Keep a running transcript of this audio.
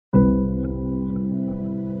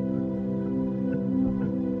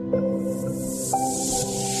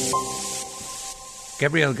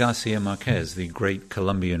Gabriel Garcia Marquez, the great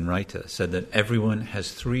Colombian writer, said that everyone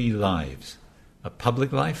has three lives: a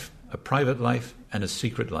public life, a private life, and a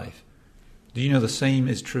secret life. Do you know the same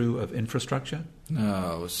is true of infrastructure?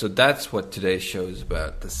 No, so that's what today's show is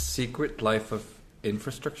about, the secret life of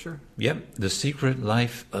infrastructure? Yep, the secret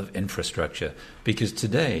life of infrastructure. Because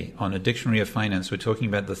today, on A Dictionary of Finance, we're talking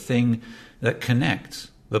about the thing that connects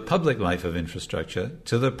the public life of infrastructure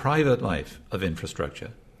to the private life of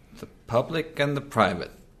infrastructure. The public and the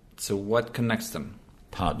private. So what connects them?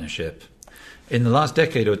 Partnership. In the last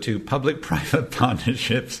decade or two, public-private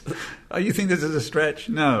partnerships... Oh, you think this is a stretch?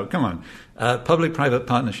 No, come on. Public-private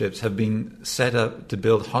partnerships have been set up to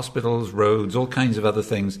build hospitals, roads, all kinds of other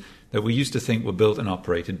things that we used to think were built and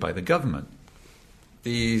operated by the government.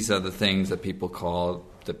 These are the things that people call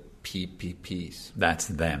the PPPs. That's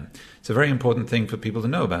them. It's a very important thing for people to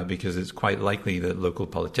know about because it's quite likely that local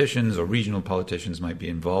politicians or regional politicians might be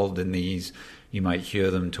involved in these. You might hear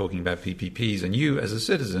them talking about PPPs, and you, as a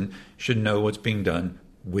citizen, should know what's being done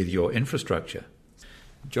with your infrastructure.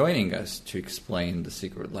 Joining us to explain the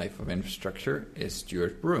secret life of infrastructure is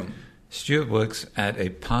Stuart Broom. Stuart works at a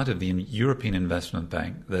part of the European Investment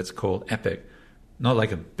Bank that's called EPIC. Not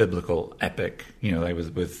like a biblical epic, like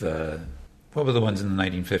with what were the ones in the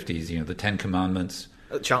 1950s, the Ten Commandments?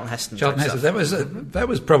 Charlton Heston. That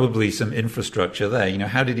was probably some infrastructure there.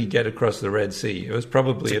 How did he get across the Red Sea? It was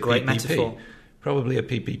probably a great PPP. Metaphor. Probably a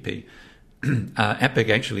PPP. EPIC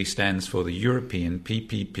actually stands for the European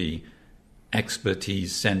PPP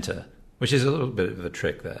Expertise Center, which is a little bit of a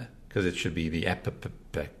trick there, because it should be the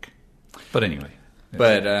EPIC. But anyway.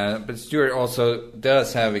 But Stuart also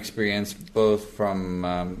does have experience both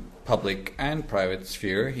from public and private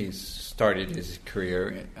sphere. He's started his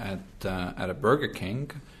career at a Burger King,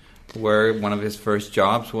 where one of his first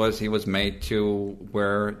jobs was he was made to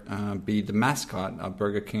be the mascot of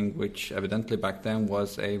Burger King, which evidently back then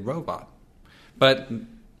was a robot. But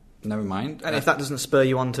never mind. And if that doesn't spur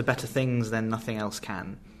you on to better things, then nothing else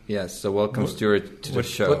can. Yes, so welcome, Stuart, to the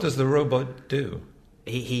show. What does the robot do?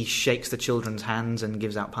 He shakes the children's hands and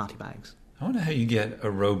gives out party bags. I wonder how you get a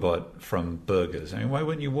robot from burgers. I mean, why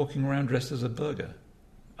weren't you walking around dressed as a burger?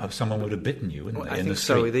 Someone would have bitten you, wouldn't they? I think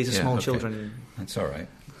so. These are small children. That's all right.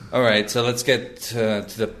 All right, so let's get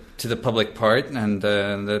to the public part and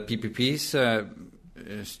the PPPs.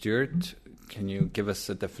 Stuart, can you give us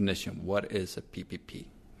a definition? What is a PPP?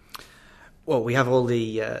 Well, we have all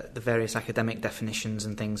the various academic definitions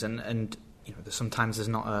and things, and sometimes there's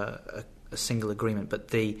not a single agreement. But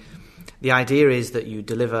the idea is that you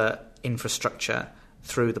deliver infrastructure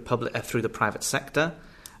through the private sector,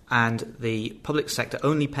 and the public sector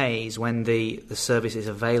only pays when the service is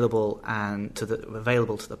available to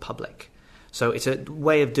the public. So it's a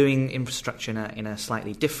way of doing infrastructure in a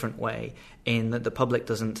slightly different way, in that the public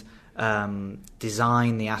doesn't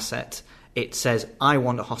design the asset. It says, I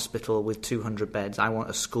want a hospital with 200 beds. I want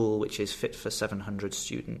a school which is fit for 700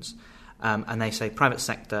 students. And they say, private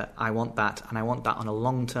sector, I want that, and I want that on a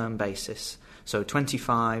long-term basis. So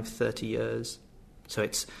 25, 30 years. So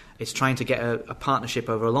it's trying to get a partnership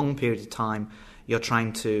over a long period of time. You're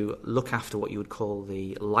trying to look after what you would call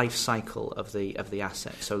the life cycle of the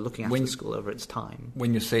asset. So looking after the school over its time.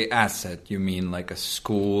 When you say asset, you mean like a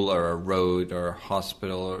school or a road or a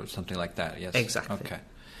hospital or something like that, yes? Exactly. Okay.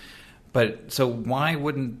 But so why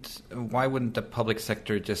wouldn't the public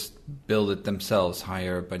sector just build it themselves,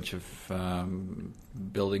 hire a bunch of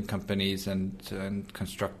building companies and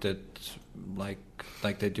construct it like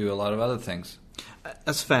they do a lot of other things?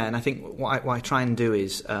 That's fair, and I think what I try and do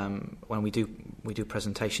is when we do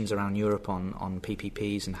presentations around Europe on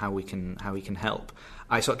PPPs and how we can help,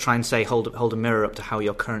 I sort of try and say hold a mirror up to how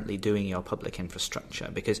you're currently doing your public infrastructure,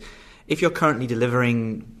 because if you're currently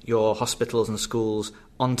delivering your hospitals and schools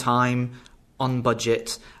on time, on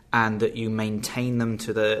budget, and that you maintain them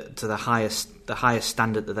to the highest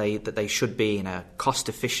standard that they should be in a cost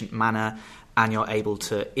efficient manner, and you're able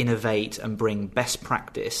to innovate and bring best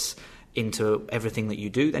practice into everything that you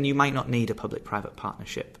do, then you might not need a public-private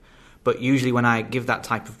partnership. But usually when I give that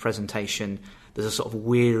type of presentation, there's a sort of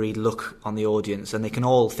weary look on the audience, and they can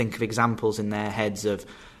all think of examples in their heads of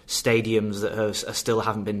stadiums that still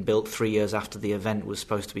haven't been built 3 years after the event was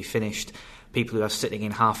supposed to be finished, people who are sitting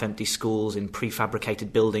in half-empty schools in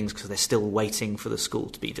prefabricated buildings because they're still waiting for the school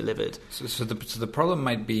to be delivered. So the problem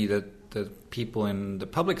might be that the people in the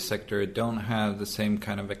public sector don't have the same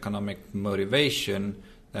kind of economic motivation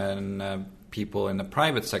than people in the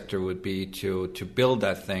private sector would be to build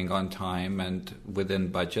that thing on time and within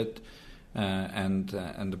budget. and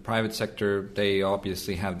the private sector, they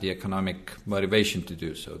obviously have the economic motivation to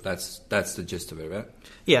do so. That's the gist of it, right?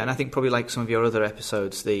 Yeah, and I think probably like some of your other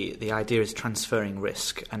episodes, the idea is transferring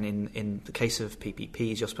risk. And in the case of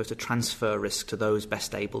PPPs, you're supposed to transfer risk to those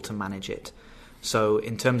best able to manage it. So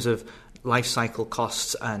in terms of life cycle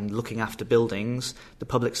costs and looking after buildings, the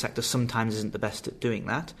public sector sometimes isn't the best at doing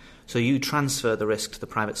that. So you transfer the risk to the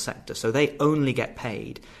private sector. So they only get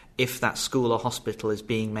paid if that school or hospital is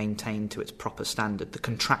being maintained to its proper standard, the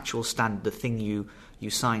contractual standard, the thing you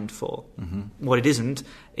signed for. Mm-hmm. What it isn't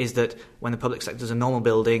is that when the public sector is a normal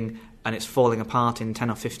building and it's falling apart in 10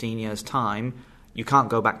 or 15 years' time, you can't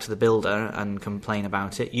go back to the builder and complain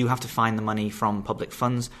about it. You have to find the money from public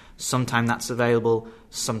funds. Sometimes that's available,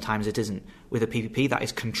 sometimes it isn't. With a PPP, that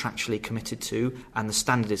is contractually committed to, and the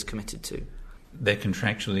standard is committed to. They're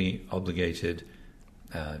contractually obligated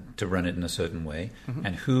to run it in a certain way. Mm-hmm.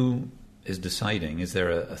 And who is deciding? Is there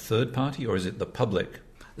a third party, or is it the public?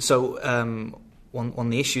 So one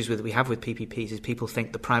of the issues we have with PPPs is people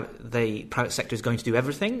think the private sector is going to do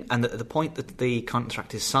everything, and that at the point that the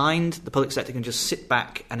contract is signed, the public sector can just sit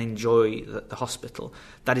back and enjoy the hospital.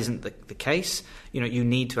 That isn't the case. You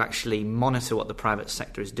need to actually monitor what the private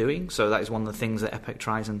sector is doing. So that is one of the things that EPIC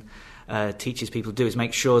tries and teaches people to do, is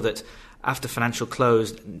make sure that after financial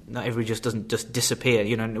close, not everybody just doesn't just disappear.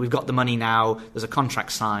 We've got the money now. There's a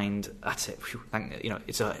contract signed. That's it.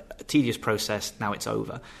 It's a tedious process. Now it's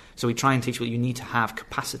over. So we try and teach you need to have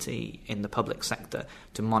capacity in the public sector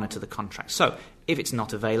to monitor the contract. So if it's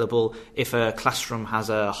not available, if a classroom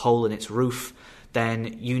has a hole in its roof,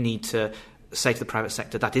 then you need to say to the private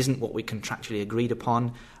sector, that isn't what we contractually agreed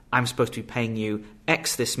upon. I'm supposed to be paying you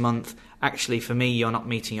X this month. Actually, for me, you're not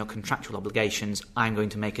meeting your contractual obligations. I'm going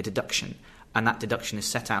to make a deduction. And that deduction is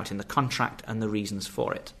set out in the contract and the reasons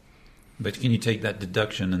for it. But can you take that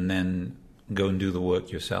deduction and then go and do the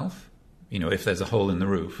work yourself? If there's a hole in the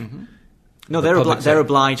roof. Mm-hmm. No, they're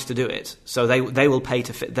obliged to do it. So they will pay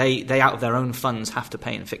to fit. They out of their own funds have to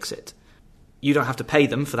pay and fix it. You don't have to pay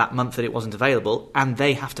them for that month that it wasn't available, and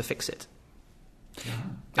they have to fix it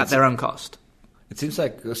at their own cost. It seems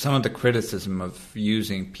like some of the criticism of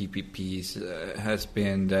using PPPs has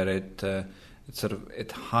been that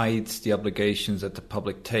it hides the obligations that the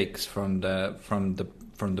public takes from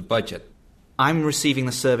the budget. I'm receiving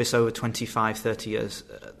the service over 25, 30 years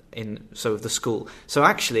of the school. So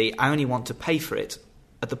actually, I only want to pay for it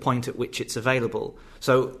at the point at which it's available.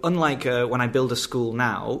 So unlike when I build a school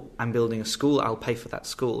now, I'm building a school, I'll pay for that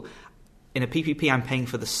school. In a PPP, I'm paying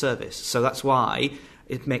for the service. So that's why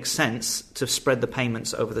it makes sense to spread the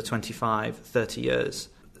payments over the 25, 30 years.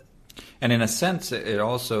 And in a sense, it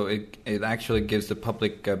actually gives the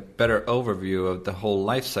public a better overview of the whole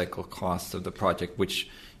life cycle cost of the project, which,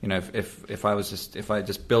 if I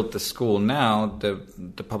just built the school now,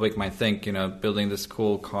 the public might think, building the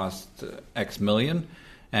school cost X million,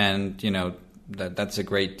 and that's a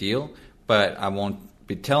great deal. But I won't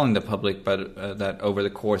be telling the public, that over the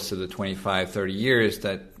course of the 25, 30 years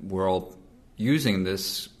that we're all using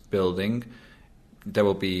this building, there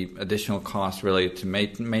will be additional costs related to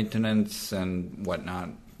maintenance and whatnot.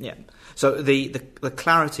 Yeah. So the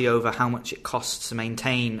clarity over how much it costs to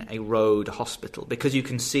maintain a road, a hospital, because you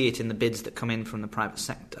can see it in the bids that come in from the private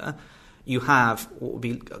sector, you have what would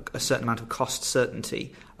be a certain amount of cost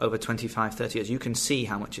certainty over 25, 30 years. You can see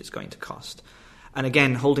how much it's going to cost. And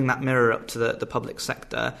again, holding that mirror up to the public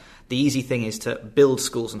sector, the easy thing is to build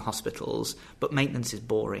schools and hospitals, but maintenance is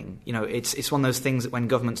boring. It's one of those things that when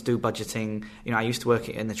governments do budgeting, I used to work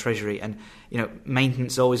in the Treasury, and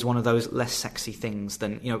maintenance is always one of those less sexy things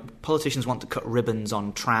than, politicians want to cut ribbons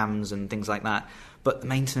on trams and things like that, but the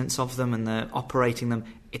maintenance of them and the operating them,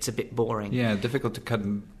 it's a bit boring. Yeah, difficult to cut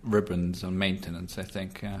ribbons on maintenance, I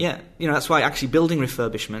think. Yeah, that's why actually building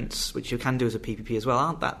refurbishments, which you can do as a PPP as well,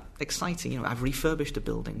 aren't that exciting. I've refurbished a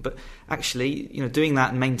building, but actually, doing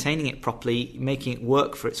that and maintaining it properly, making it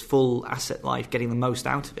work for its full asset life, getting the most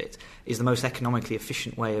out of it, is the most economically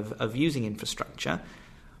efficient way of using infrastructure.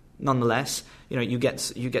 Nonetheless, you get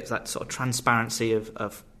that sort of transparency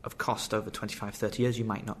of cost over 25, 30 years you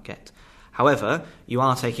might not get. However, you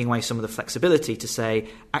are taking away some of the flexibility to say,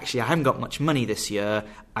 actually, I haven't got much money this year,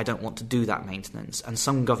 I don't want to do that maintenance. And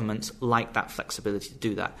some governments like that flexibility to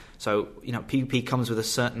do that. So, PPP comes with a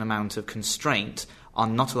certain amount of constraint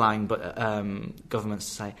on not allowing governments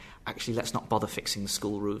to say, actually, let's not bother fixing the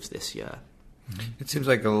school roofs this year. It seems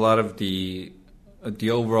like a lot of the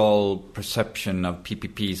overall perception of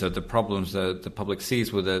PPPs or the problems that the public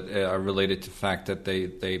sees with it are related to the fact that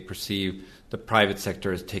they perceive the private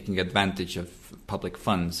sector as taking advantage of public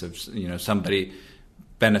funds, of somebody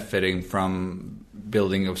benefiting from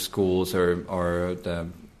building of schools or the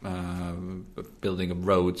building of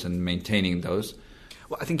roads and maintaining those.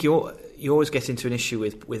 Well, I think you always get into an issue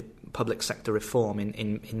with public sector reform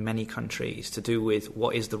in many countries to do with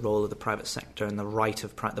what is the role of the private sector and the right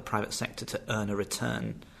of the private sector to earn a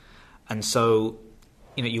return. And so,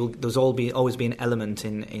 there's always be an element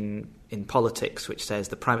in politics which says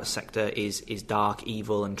the private sector is dark,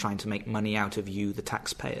 evil, and trying to make money out of you, the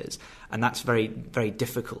taxpayers. And that's very, very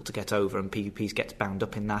difficult to get over, and PPPs gets bound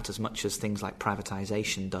up in that as much as things like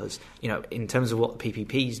privatisation does. In terms of what the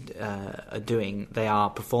PPPs are doing, they are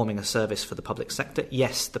performing a service for the public sector.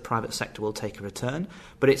 Yes, the private sector will take a return,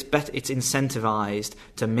 but it's incentivised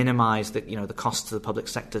to minimise the costs to the public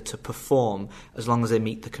sector to perform as long as they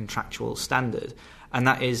meet the contractual standard. And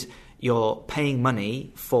that is, you're paying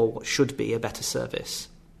money for what should be a better service.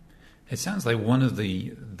 It sounds like one of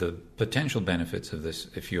the potential benefits of this,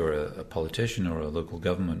 if you're a politician or a local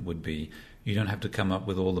government, would be you don't have to come up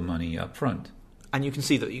with all the money up front. And you can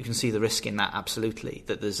see the risk in that, absolutely.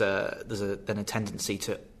 That there's then a tendency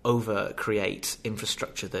to over create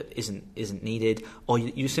infrastructure that isn't needed, or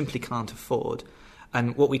you simply can't afford.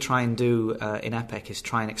 And what we try and do in EPEC is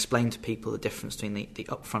try and explain to people the difference between the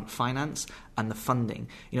upfront finance and the funding.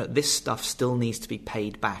 This stuff still needs to be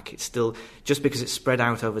paid back. It's still, just because it's spread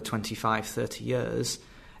out over 25, 30 years,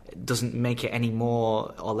 it doesn't make it any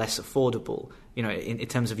more or less affordable. In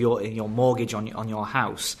terms of your mortgage on your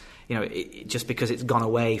house, just because it's gone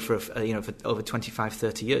away for over 25,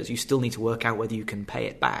 30 years, you still need to work out whether you can pay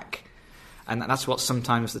it back. And that's what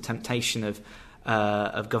sometimes the temptation of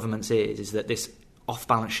governments is that this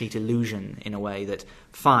off-balance sheet illusion, in a way, that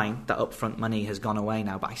fine, that upfront money has gone away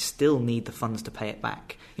now, but I still need the funds to pay it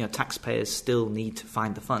back. Taxpayers still need to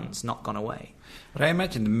find the funds, not gone away. But I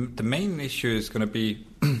imagine the main issue is going to be,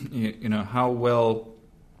 how well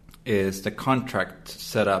is the contract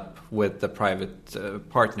set up with the private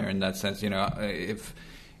partner in that sense. If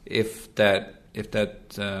that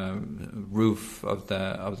roof of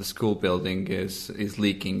the school building is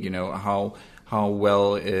leaking, how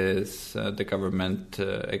well is the government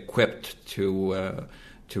equipped to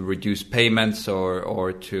reduce payments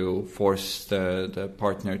or to force the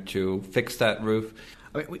partner to fix that roof?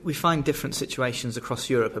 I mean, we find different situations across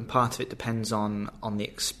Europe, and part of it depends on the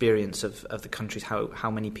experience of the countries, how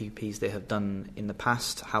many PPPs they have done in the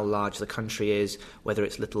past, how large the country is, whether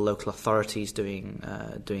it's little local authorities doing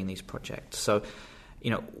these projects. So,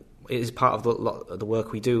 it is part of the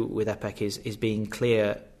work we do with EPEC is being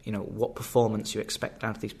clear, what performance you expect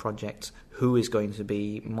out of these projects, who is going to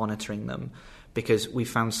be monitoring them, because we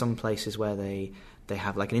found some places where they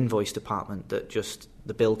have like an invoice department that just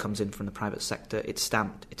the bill comes in from the private sector, it's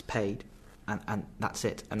stamped, it's paid, and that's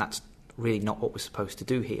it. And that's really not what we're supposed to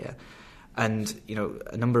do here. And,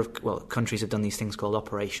 a number of countries have done these things called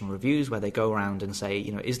operational reviews, where they go around and say,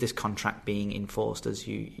 is this contract being enforced as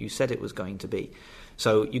you said it was going to be?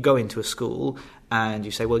 So you go into a school and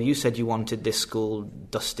you say, well, you said you wanted this school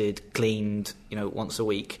dusted, cleaned, once a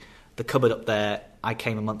week. The cupboard up there, I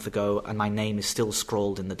came a month ago and my name is still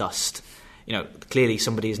scrawled in the dust. Clearly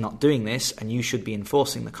somebody is not doing this, and you should be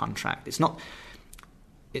enforcing the contract. It's not.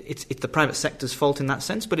 It's the private sector's fault in that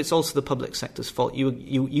sense, but it's also the public sector's fault.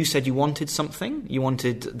 You said you wanted something, you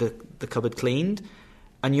wanted the cupboard cleaned,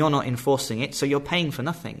 and you're not enforcing it, so you're paying for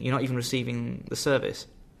nothing. You're not even receiving the service.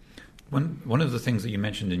 One of the things that you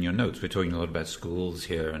mentioned in your notes, we're talking a lot about schools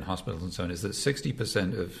here and hospitals and so on, is that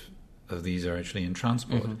 60% of these are actually in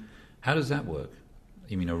transport. Mm-hmm. How does that work?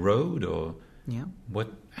 You mean a road, or yeah?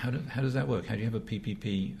 How does that work? How do you have a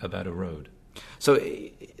PPP about a road? So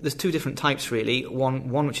there's two different types, really.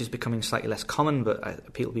 One which is becoming slightly less common,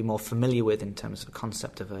 but people will be more familiar with in terms of the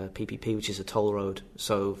concept of a PPP, which is a toll road.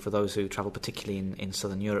 So for those who travel particularly in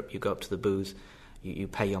southern Europe, you go up to the booth, you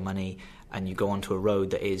pay your money, and you go onto a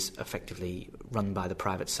road that is effectively run by the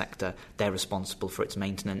private sector. They're responsible for its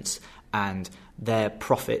maintenance, and their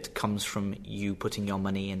profit comes from you putting your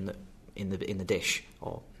money in the dish,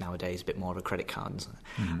 or nowadays a bit more of a credit card.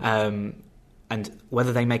 Mm-hmm. And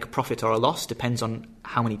whether they make a profit or a loss depends on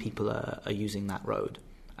how many people are using that road.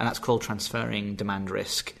 And that's called transferring demand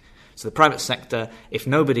risk. So the private sector, if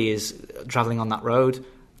nobody is travelling on that road,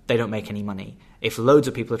 they don't make any money. If loads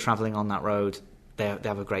of people are travelling on that road, they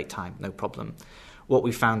have a great time, no problem. What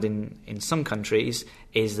we found in some countries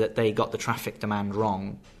is that they got the traffic demand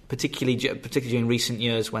wrong, particularly in recent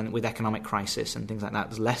years when with economic crisis and things like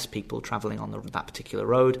that, there's less people travelling on that particular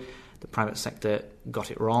road. The private sector got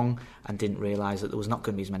it wrong and didn't realise that there was not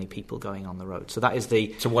going to be as many people going on the road. So that is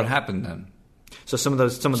the... So what happened then? So some of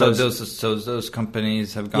those those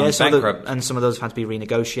companies have gone bankrupt, and some of those have had to be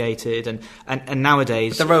renegotiated, and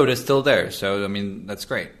nowadays but the road is still there. So I mean, that's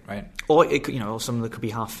great, right? Or some of them could be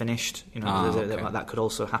half finished. That could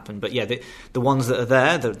also happen. But yeah, the ones that are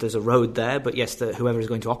there, there's a road there. But yes, whoever is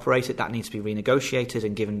going to operate it, that needs to be renegotiated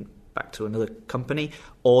and given back to another company,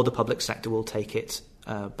 or the public sector will take it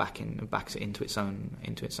back into its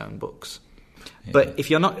own books. Yeah. But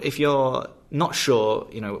if you're not sure,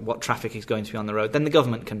 what traffic is going to be on the road, then the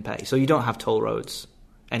government can pay. So you don't have toll roads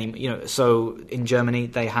anymore. So in Germany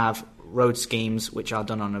they have road schemes which are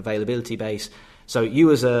done on an availability base. So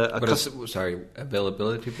you as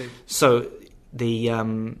availability base. So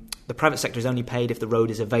the private sector is only paid if the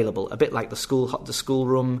road is available. A bit like the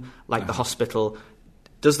schoolroom, like the hospital.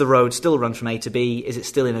 Does the road still run from A to B? Is it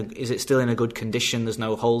still in a good condition? There's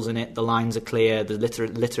no holes in it. The lines are clear. The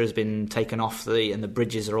litter has been taken off, and the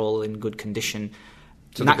bridges are all in good condition.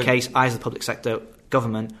 So in that case, I, as the public sector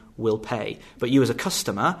government, will pay. But you, as a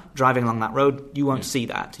customer driving along that road, you won't see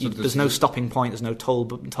that. There's no stopping point. There's no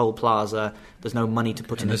toll plaza. There's no money to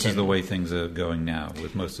put in. And this is the way things are going now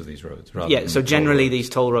with most of these roads. So generally these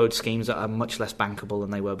toll road schemes are much less bankable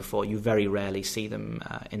than they were before. You very rarely see them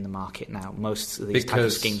in the market now. Most of these types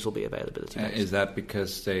of schemes will be availability based. Is that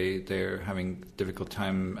because they're having a difficult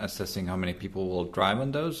time assessing how many people will drive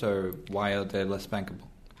on those, or why are they less bankable?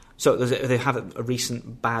 So they have a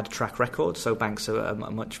recent bad track record, so banks are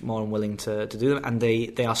much more unwilling to do them, and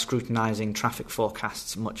they are scrutinising traffic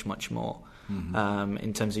forecasts much, much more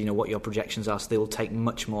in terms of what your projections are. So they will take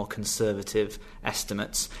much more conservative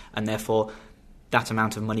estimates, and therefore that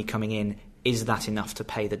amount of money coming in, is that enough to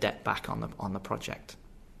pay the debt back on the project?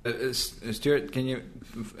 Stuart, can you,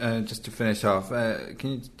 just to finish off,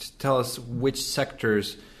 can you tell us which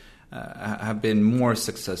sectors have been more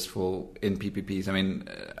successful in PPPs? I mean,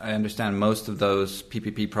 I understand most of those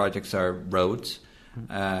PPP projects are roads.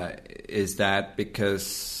 Is that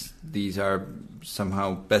because these are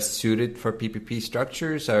somehow best suited for PPP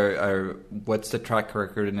structures, or what's the track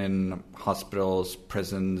record in hospitals,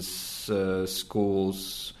 prisons,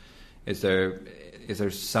 schools? Is there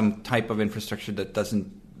some type of infrastructure that doesn't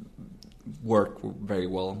work very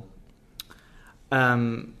well?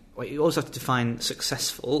 You also have to define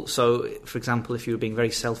successful. So, for example, if you were being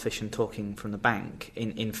very selfish and talking from the bank,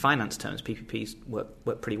 in finance terms, PPPs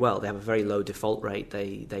work pretty well. They have a very low default rate.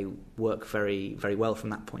 They work very, very well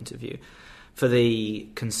from that point of view. For the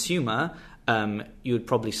consumer, you would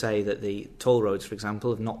probably say that the toll roads, for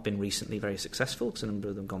example, have not been recently very successful because a number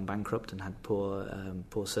of them have gone bankrupt and had poor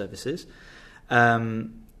services.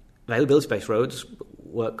 Availability-based roads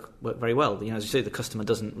work very well. As you say, the customer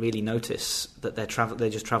doesn't really notice that they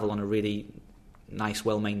just travel on a really nice,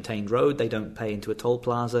 well-maintained road. They don't pay into a toll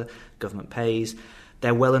plaza. Government pays.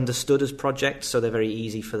 They're well understood as projects, so they're very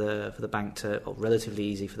easy for the bank to, or relatively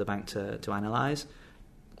easy for the bank to analyse.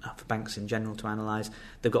 For banks in general to analyse.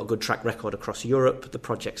 They've got a good track record across Europe. The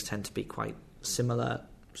projects tend to be quite similar.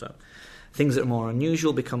 So things that are more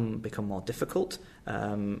unusual become more difficult.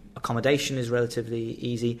 Accommodation is relatively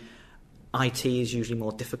easy. IT is usually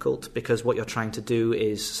more difficult because what you're trying to do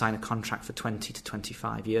is sign a contract for 20 to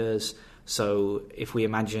 25 years. So if we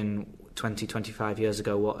imagine 20, 25 years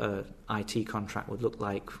ago what an IT contract would look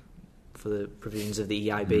like for the provisions of the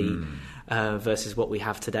EIB versus what we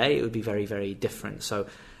have today, it would be very, very different. So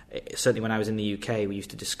certainly when I was in the UK, we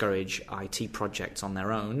used to discourage IT projects on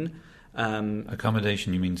their own.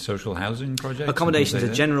 Accommodation, you mean social housing projects? Accommodation is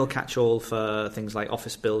a general catch-all for things like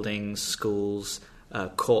office buildings, schools,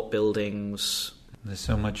 court buildings. There's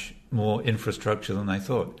so much more infrastructure than I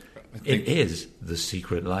thought. It is the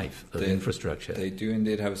secret life of infrastructure. They do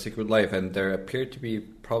indeed have a secret life, and there appear to be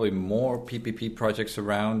probably more PPP projects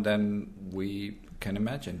around than we can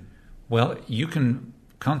imagine. Well, you can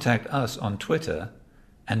contact us on Twitter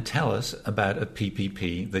and tell us about a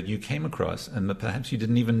PPP that you came across and that perhaps you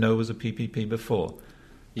didn't even know was a PPP before.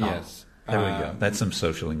 Yes. There we go. That's some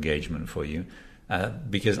social engagement for you.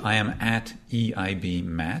 Because I am at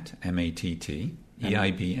EIBMatt, M-A-T-T,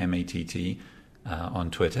 EIBMatt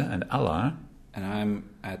on Twitter, and Allar. And I'm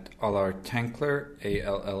at Allar Tankler,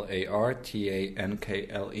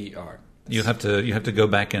 ALLARTANKLER. You have to go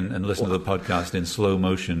back and listen to the podcast in slow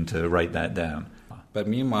motion to write that down. But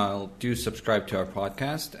meanwhile, do subscribe to our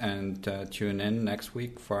podcast and tune in next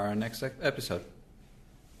week for our next episode.